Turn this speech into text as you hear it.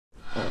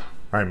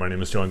Hi, my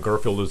name is John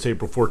Garfield. It's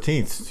April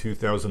 14th,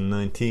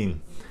 2019.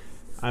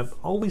 I've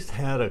always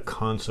had a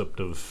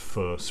concept of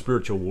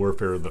spiritual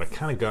warfare that I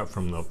kind of got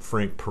from the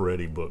Frank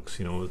Peretti books.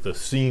 You know, the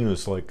scene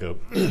is like a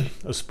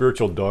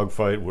spiritual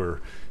dogfight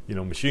where, you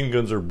know, machine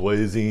guns are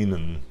blazing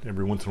and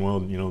every once in a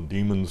while, you know,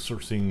 demons are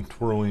seen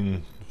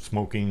twirling,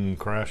 smoking,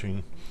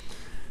 crashing.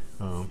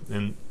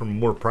 And from a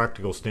more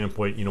practical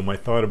standpoint, you know, my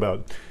thought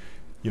about,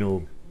 you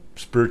know,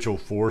 spiritual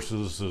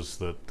forces is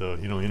that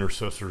you know,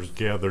 intercessors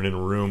gathered in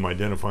a room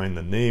identifying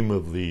the name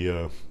of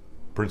the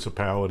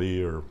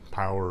principality or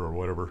power or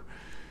whatever,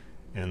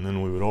 and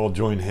then we would all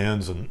join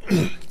hands and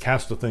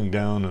cast the thing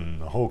down, and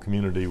the whole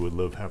community would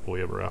live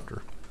happily ever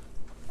after.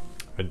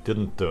 I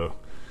didn't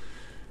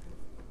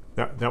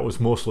that was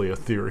mostly a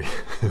theory.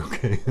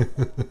 Okay.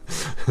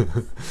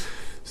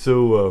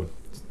 So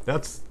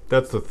that's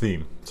the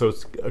theme. So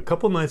it's a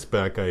couple nights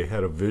back I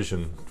had a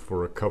vision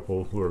for a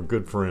couple who are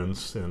good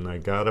friends, and I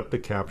got up to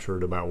capture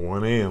it about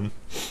 1 a.m.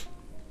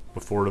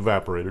 before it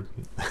evaporated.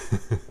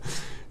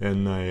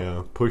 And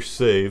I pushed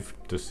save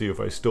to see if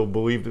I still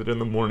believed it in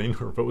the morning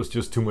or if it was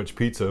just too much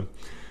pizza.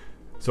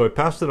 So I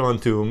passed it on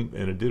to them,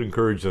 and it did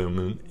encourage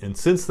them, and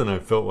since then I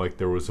felt like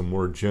there was a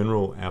more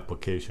general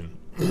application.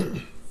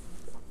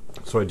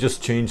 So I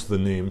just changed the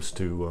names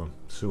to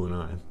Sue and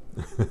I.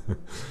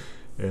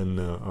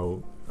 And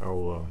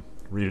I'll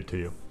read it to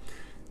you.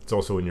 It's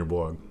also in your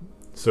blog.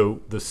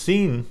 So the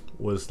scene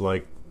was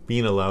like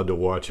being allowed to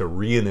watch a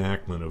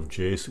reenactment of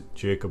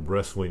Jacob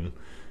wrestling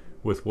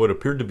with what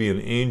appeared to be an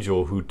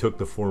angel who took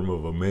the form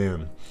of a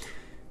man.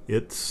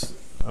 It's,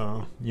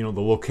 you know,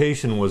 the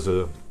location was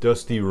a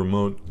dusty,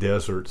 remote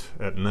desert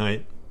at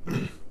night,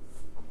 and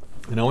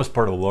I was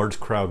part of a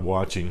large crowd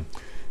watching,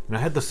 and I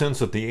had the sense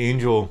that the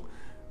angel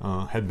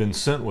had been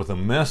sent with a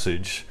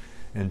message,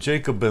 and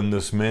Jacob and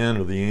this man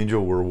or the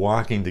angel were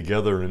walking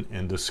together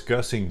and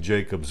discussing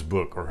Jacob's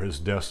book or his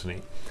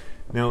destiny.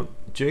 Now,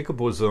 Jacob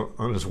was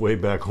on his way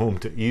back home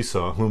to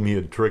Esau, whom he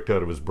had tricked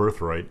out of his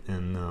birthright,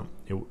 and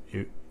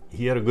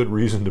he had a good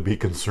reason to be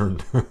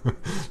concerned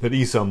that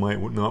Esau might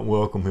not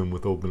welcome him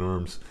with open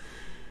arms.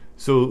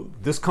 So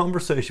this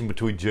conversation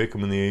between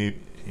Jacob and the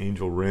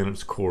angel ran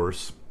its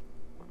course,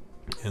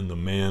 and the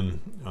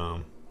man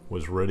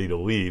was ready to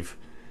leave.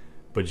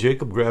 But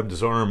Jacob grabbed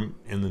his arm,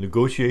 and the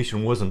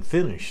negotiation wasn't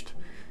finished.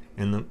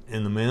 And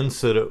the man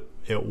said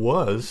it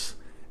was,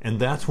 and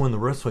that's when the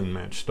wrestling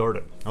match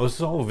started. Now, this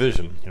is all a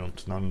vision. You know,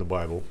 it's not in the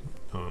Bible.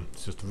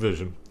 It's just a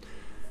vision.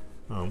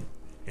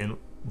 And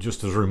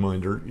just as a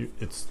reminder,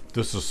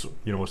 this is,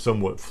 you know, a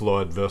somewhat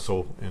flawed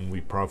vessel, and we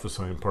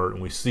prophesy in part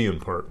and we see in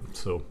part.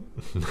 So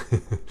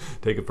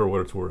take it for what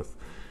it's worth,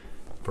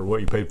 for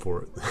what you paid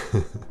for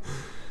it.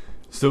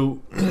 So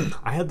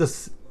I had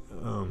this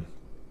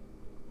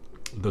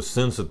the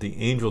sense that the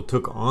angel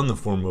took on the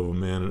form of a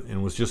man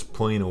and was just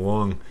playing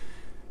along,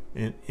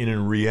 and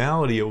in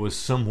reality it was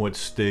somewhat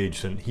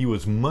staged, and he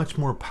was much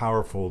more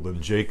powerful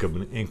than Jacob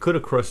and could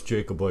have crushed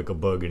Jacob like a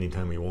bug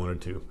anytime he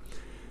wanted to.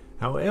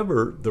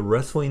 However, the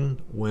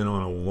wrestling went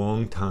on a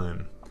long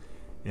time,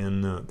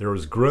 and there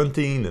was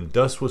grunting and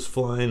dust was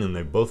flying, and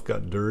they both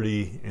got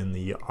dirty, and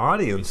the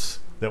audience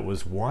that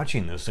was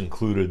watching this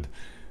included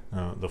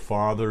the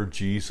Father,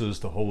 Jesus,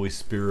 the Holy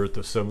Spirit,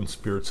 the seven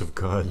spirits of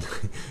God,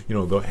 you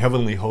know, the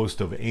heavenly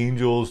host of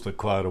angels, the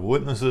cloud of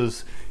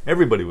witnesses.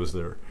 Everybody was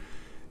there.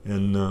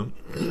 And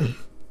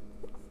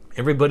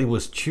everybody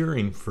was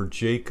cheering for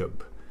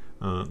Jacob.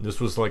 This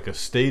was like a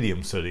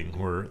stadium setting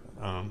where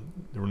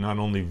there were not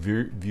only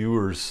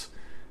viewers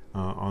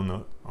on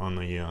the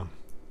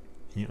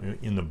you know,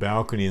 in the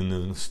balcony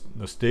and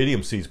the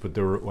stadium seats, but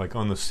they were like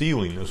on the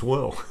ceiling as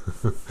well.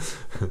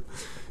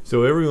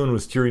 So everyone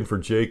was cheering for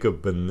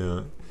Jacob,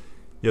 and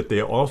yet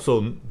they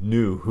also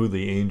knew who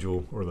the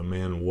angel or the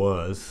man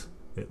was.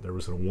 There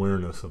was an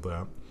awareness of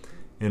that.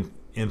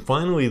 And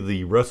finally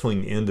the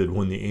wrestling ended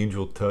when the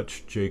angel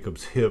touched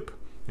Jacob's hip,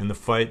 and the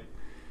fight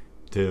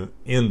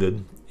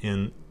ended,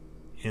 and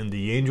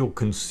the angel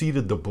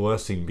conceded the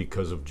blessing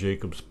because of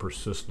Jacob's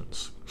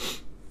persistence.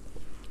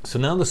 So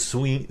now the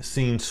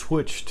scene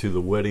switched to the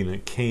wedding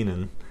at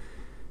Canaan.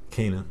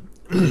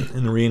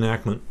 In the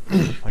reenactment,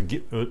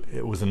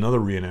 it was another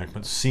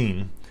reenactment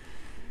scene,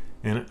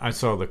 and I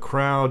saw the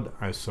crowd,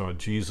 I saw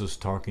Jesus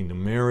talking to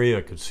Mary,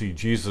 I could see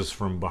Jesus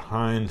from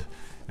behind,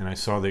 and I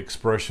saw the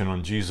expression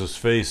on Jesus'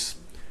 face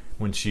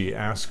when she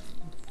asked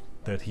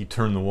that he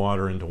turn the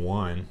water into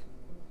wine.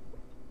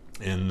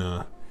 And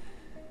I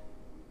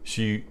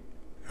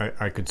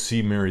could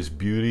see Mary's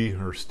beauty,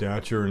 her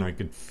stature, and I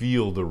could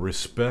feel the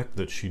respect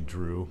that she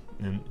drew,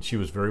 and she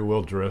was very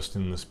well dressed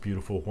in this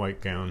beautiful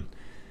white gown.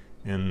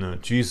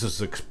 And Jesus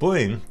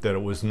explained that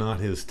it was not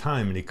his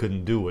time and he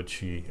couldn't do what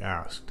she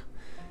asked.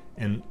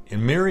 And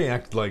Mary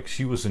acted like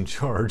she was in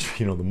charge,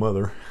 you know, the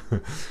mother,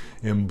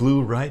 and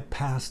blew right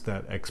past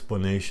that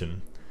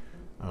explanation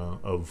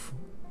of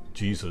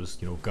Jesus,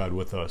 you know, God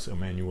with us,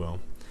 Emmanuel.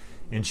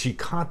 And she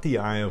caught the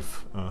eye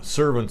of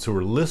servants who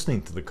were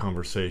listening to the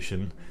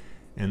conversation,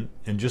 and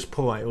just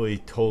politely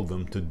told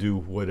them to do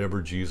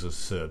whatever Jesus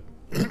said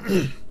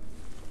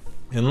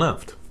and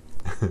left.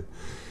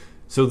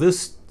 So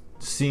this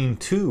scene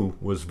too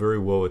was very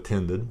well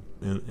attended,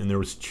 and there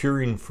was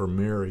cheering for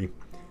Mary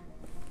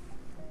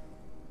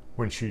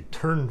when she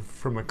turned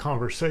from the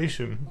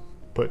conversation.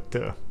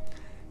 But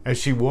as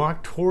she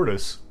walked toward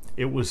us,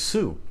 it was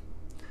Sue.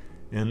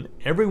 And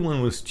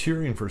everyone was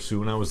cheering for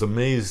Sue, and I was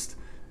amazed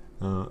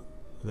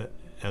that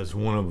as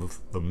one of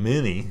the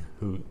many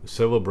who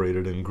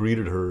celebrated and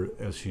greeted her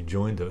as she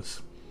joined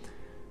us.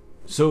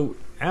 So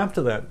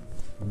after that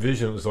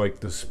vision, it was like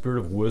the Spirit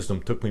of wisdom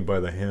took me by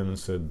the hand and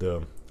said,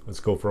 let's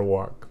go for a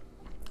walk.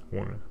 I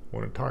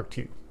want to talk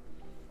to you.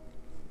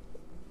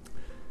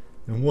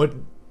 And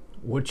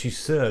what she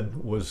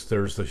said was,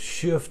 there's a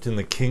shift in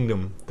the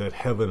kingdom that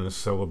heaven is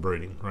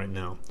celebrating right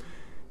now.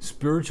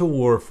 Spiritual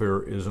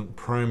warfare isn't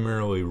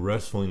primarily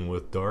wrestling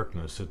with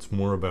darkness. It's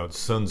more about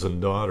sons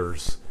and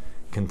daughters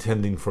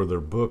contending for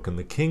their book in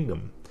the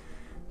kingdom.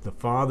 The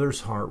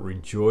Father's heart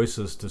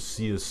rejoices to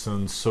see his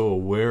sons so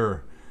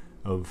aware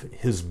of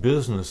his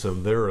business,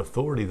 of their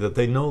authority, that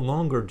they no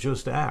longer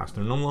just ask.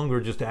 They're no longer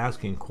just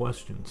asking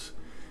questions.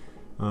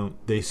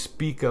 They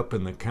speak up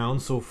in the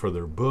council for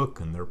their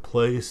book and their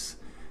place,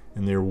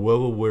 and they're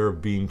well aware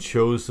of being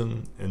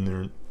chosen, and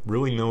there are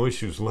really no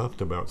issues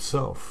left about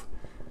self.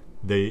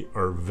 They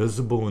are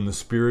visible in the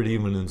Spirit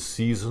even in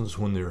seasons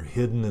when they're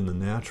hidden in the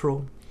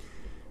natural,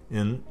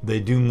 and they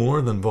do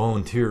more than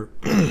volunteer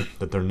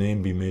that their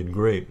name be made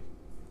great.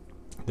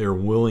 They're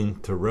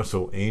willing to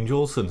wrestle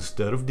angels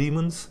instead of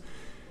demons,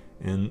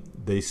 and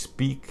they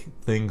speak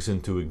things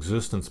into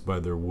existence by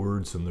their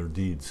words and their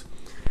deeds.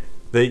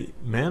 They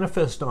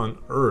manifest on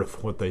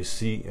earth what they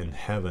see in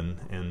heaven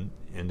and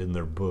in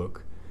their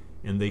book,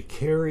 and they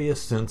carry a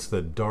sense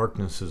that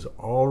darkness is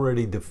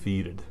already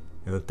defeated,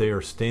 and that they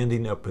are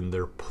standing up in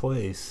their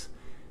place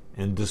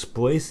and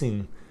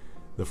displacing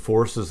the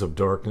forces of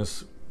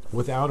darkness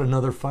without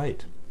another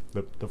fight.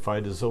 The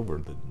fight is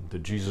over. The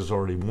Jesus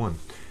already won.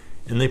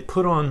 And they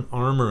put on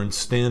armor and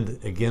stand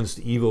against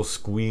evil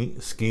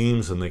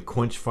schemes, and they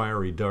quench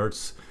fiery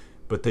darts,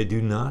 but they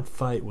do not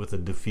fight with a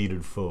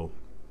defeated foe.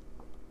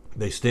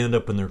 They stand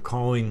up in their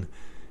calling,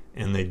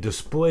 and they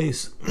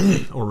displace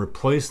or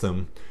replace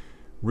them.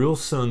 Real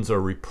sons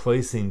are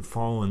replacing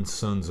fallen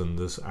sons in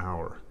this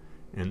hour.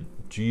 And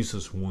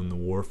Jesus won the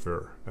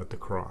warfare at the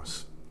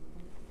cross.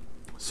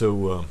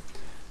 So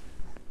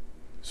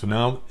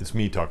now it's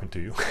me talking to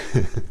you.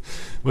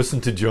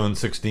 Listen to John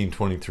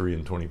 16:23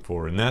 and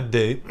 24. In that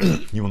day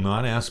you will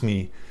not ask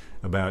me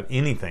about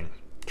anything.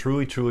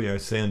 Truly, truly, I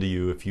say unto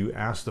you, if you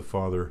ask the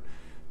Father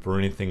for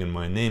anything in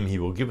my name, he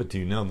will give it to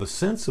you. Now, the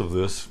sense of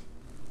this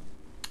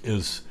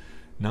is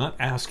not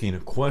asking a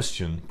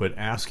question, but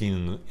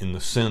asking in the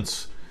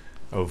sense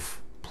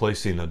of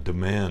placing a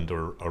demand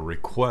or a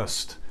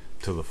request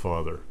to the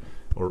Father,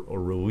 or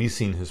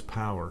releasing his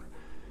power.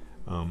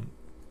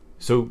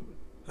 So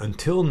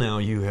until now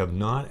you have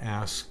not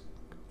asked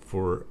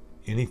for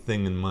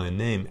anything in my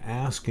name.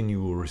 Ask and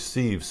you will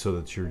receive, so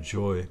that your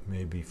joy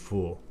may be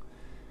full.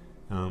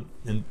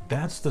 And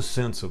that's the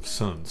sense of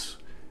sons.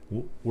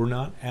 We're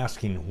not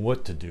asking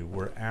what to do.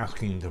 We're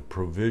asking the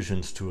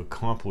provisions to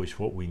accomplish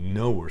what we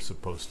know we're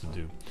supposed to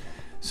do.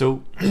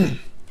 So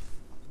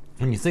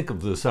when you think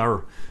of this,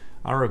 our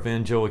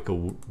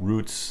evangelical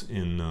roots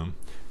in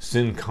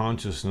sin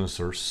consciousness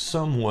are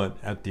somewhat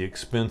at the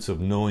expense of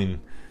knowing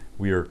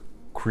we are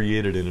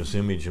created in his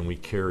image and we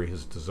carry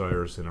his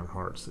desires in our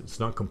hearts. It's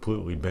not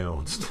completely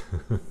balanced.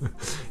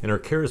 And our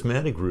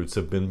charismatic roots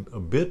have been a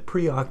bit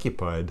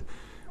preoccupied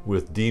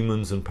with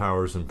demons and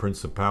powers and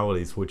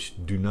principalities, which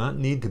do not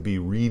need to be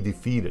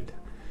redefeated.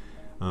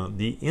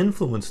 The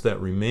influence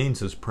that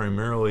remains is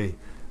primarily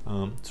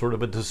sort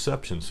of a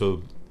deception.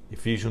 So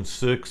Ephesians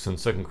 6 and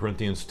 2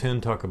 Corinthians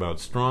 10 talk about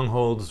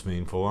strongholds,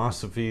 vain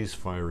philosophies,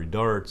 fiery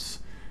darts.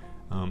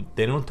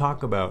 They don't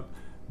talk about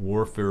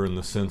warfare in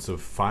the sense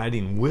of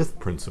fighting with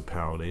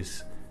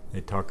principalities. They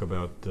talk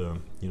about the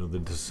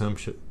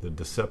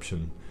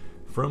deception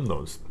from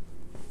those.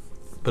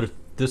 But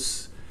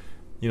this,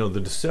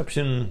 the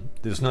deception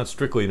is not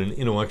strictly at an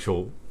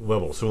intellectual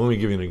level. So let me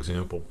give you an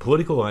example.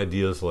 Political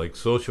ideas like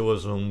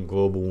socialism,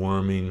 global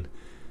warming,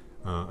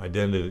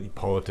 identity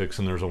politics,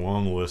 and there's a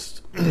long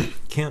list,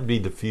 can't be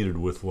defeated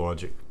with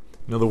logic.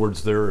 In other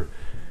words,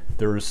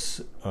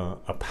 there's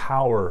a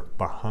power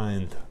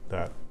behind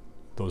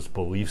those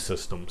belief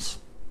systems.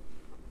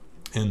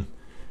 And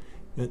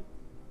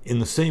in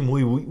the same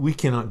way, we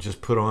cannot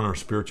just put on our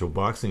spiritual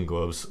boxing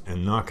gloves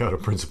and knock out a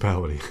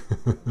principality.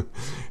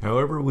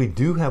 However, we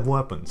do have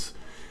weapons.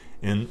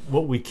 And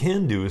what we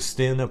can do is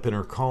stand up in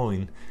our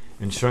calling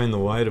and shine the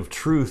light of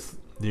truth,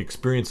 the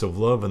experience of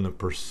love, and the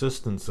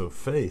persistence of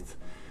faith.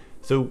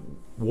 So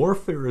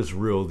warfare is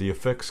real. The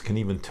effects can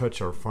even touch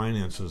our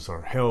finances,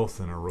 our health,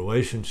 and our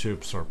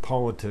relationships, our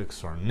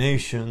politics, our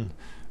nation,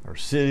 our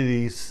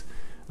cities.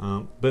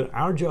 But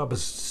our job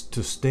is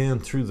to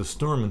stand through the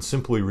storm and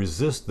simply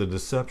resist the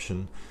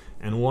deception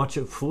and watch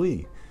it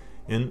flee.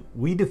 And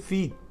we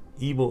defeat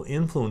evil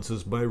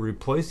influences by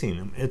replacing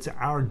them. It's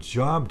our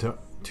job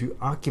to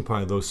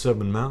occupy those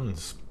 7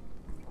 mountains.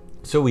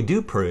 So we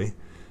do pray,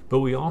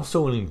 but we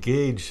also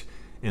engage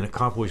and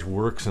accomplish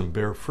works and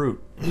bear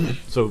fruit.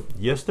 So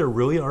yes, there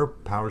really are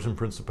powers and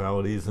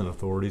principalities and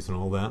authorities and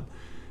all that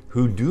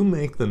who do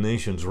make the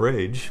nations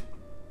rage.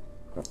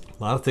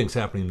 A lot of things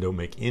happening don't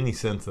make any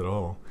sense at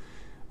all.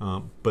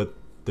 But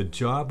the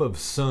job of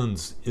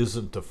sons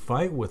isn't to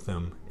fight with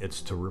them,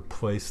 it's to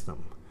replace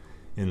them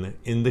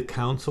in the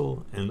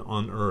council and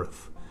on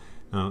earth.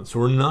 So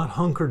we're not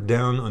hunkered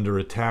down under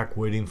attack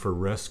waiting for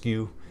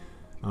rescue.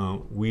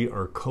 We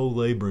are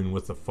co-laboring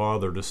with the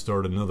Father to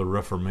start another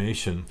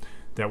reformation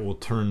that will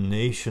turn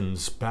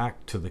nations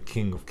back to the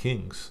King of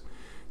Kings.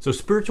 So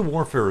spiritual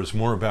warfare is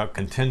more about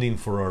contending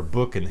for our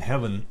book in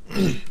heaven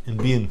and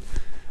being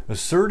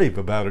assertive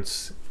about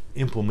its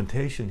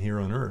implementation here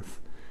on earth.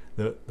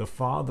 The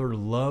Father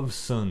loves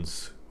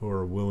sons who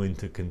are willing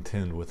to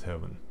contend with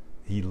heaven.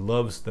 He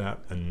loves that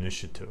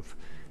initiative.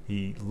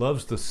 He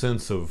loves the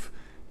sense of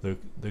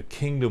the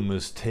kingdom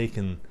is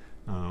taken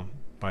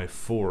by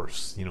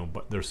force,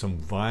 but there's some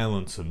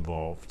violence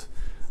involved.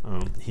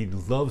 He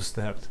loves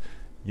that,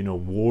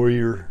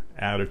 warrior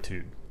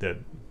attitude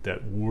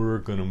that we're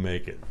going to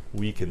make it.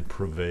 We can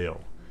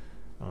prevail,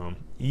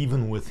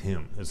 even with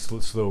him. It's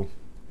though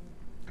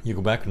you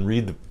go back and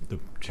read the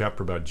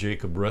chapter about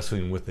Jacob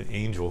wrestling with the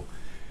angel.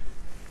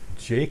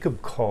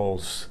 Jacob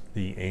calls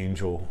the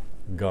angel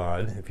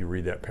God, if you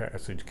read that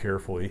passage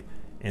carefully,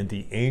 and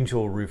the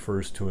angel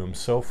refers to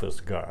himself as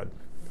God.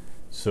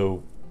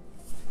 So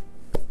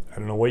I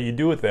don't know what you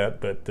do with that,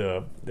 but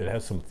it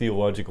has some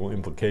theological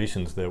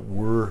implications that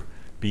we're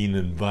being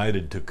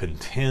invited to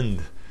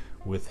contend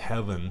with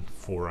heaven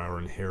for our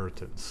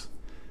inheritance,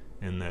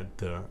 and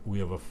that we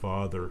have a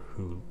Father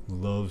who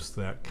loves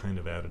that kind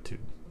of attitude.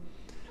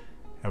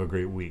 Have a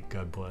great week.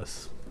 God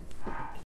bless.